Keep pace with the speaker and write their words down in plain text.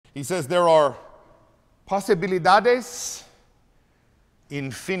He says there are Possabilities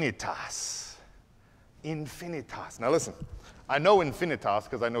infinitas. Infinitas. Now listen, I know infinitas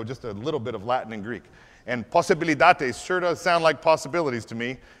because I know just a little bit of Latin and Greek. And Possabilities sure does sound like possibilities to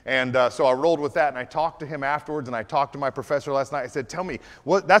me. And so I rolled with that, and I talked to him afterwards, and I talked to my professor last night. I said, tell me,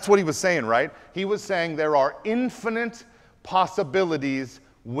 that's what he was saying, right? He was saying there are infinite possibilities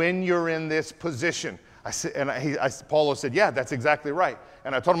when you're in this position. I said, and Paulo said, yeah, that's exactly right.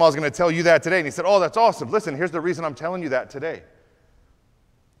 And I told him I was going to tell you that today. And he said, oh, that's awesome. Listen, here's the reason I'm telling you that today.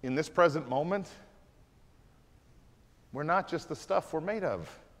 In this present moment, we're not just the stuff we're made of.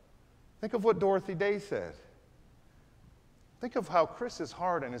 Think of what Dorothy Day said. Think of how Chris's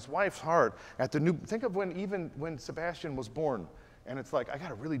heart and his wife's heart at the new, think of when Sebastian was born. And it's like, I got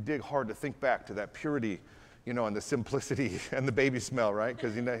to really dig hard to think back to that purity, you know, and the simplicity and the baby smell, right?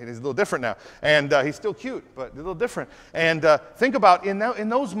 Because you know, he's a little different now. And he's still cute, but a little different. And think about in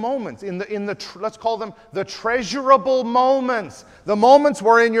those moments, let's call them the treasurable moments, the moments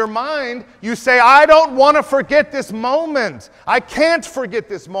where in your mind you say, I don't want to forget this moment. I can't forget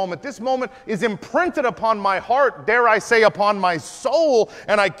this moment. This moment is imprinted upon my heart, dare I say, upon my soul,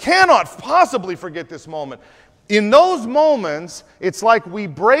 and I cannot possibly forget this moment. In those moments, it's like we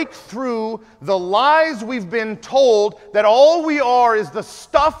break through the lies we've been told that all we are is the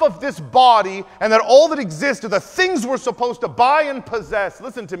stuff of this body and that all that exists are the things we're supposed to buy and possess.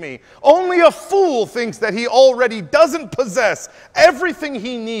 Listen to me. Only a fool thinks that he already doesn't possess everything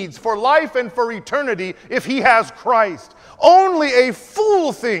he needs for life and for eternity if he has Christ. Only a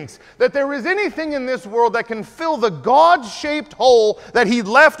fool thinks that there is anything in this world that can fill the God-shaped hole that he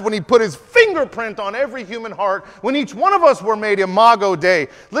left when he put his fingerprint on every human heart, when each one of us were made imago Dei.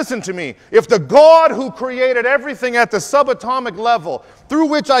 Listen to me. If the God who created everything at the subatomic level, through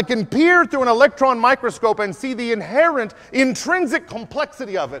which I can peer through an electron microscope and see the inherent, intrinsic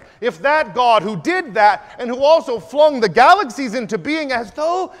complexity of it, if that God who did that and who also flung the galaxies into being as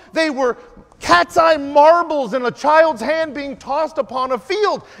though they were cat's eye marbles in a child's hand being tossed upon a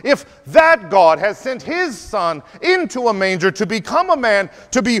field. If that God has sent his Son into a manger to become a man,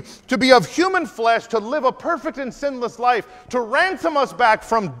 to be of human flesh, to live a perfect and sinless life, to ransom us back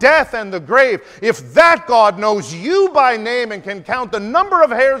from death and the grave, if that God knows you by name and can count the number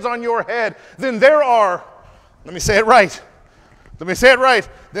of hairs on your head, then there are, let me say it right,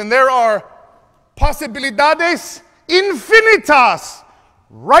 then there are Possabilities infinitas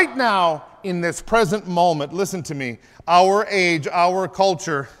right now in this present moment. Listen to me. Our age, our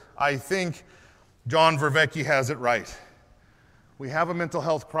culture, I think John Vervecchi has it right. We have a mental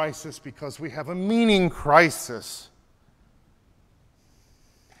health crisis because we have a meaning crisis.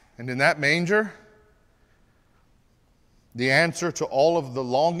 And in that manger, the answer to all of the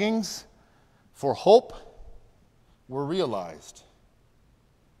longings for hope were realized.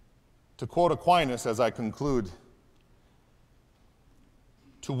 To quote Aquinas as I conclude,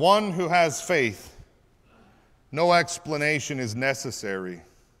 to one who has faith, no explanation is necessary.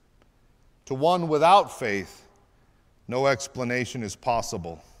 To one without faith, no explanation is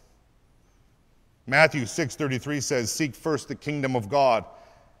possible. Matthew 6:33 says, seek first the kingdom of God,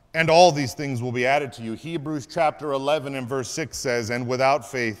 and all these things will be added to you. Hebrews chapter 11 and verse 6 says, and without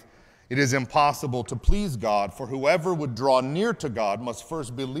faith, it is impossible to please God, for whoever would draw near to God must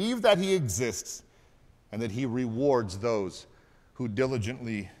first believe that he exists and that he rewards those who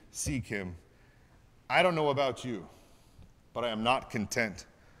diligently seek him. I don't know about you, but I am not content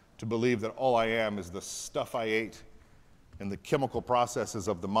to believe that all I am is the stuff I ate and the chemical processes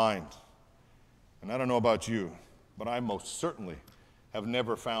of the mind. And I don't know about you, but I most certainly have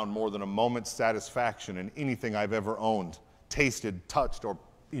never found more than a moment's satisfaction in anything I've ever owned, tasted, touched, or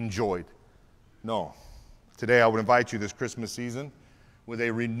enjoyed. No. Today I would invite you this Christmas season with a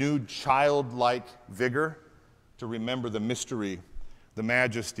renewed childlike vigor to remember the mystery, the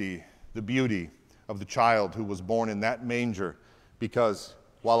majesty, the beauty of the child who was born in that manger, because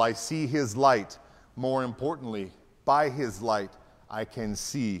while I see his light, more importantly, by his light, I can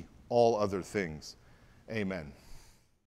see all other things. Amen.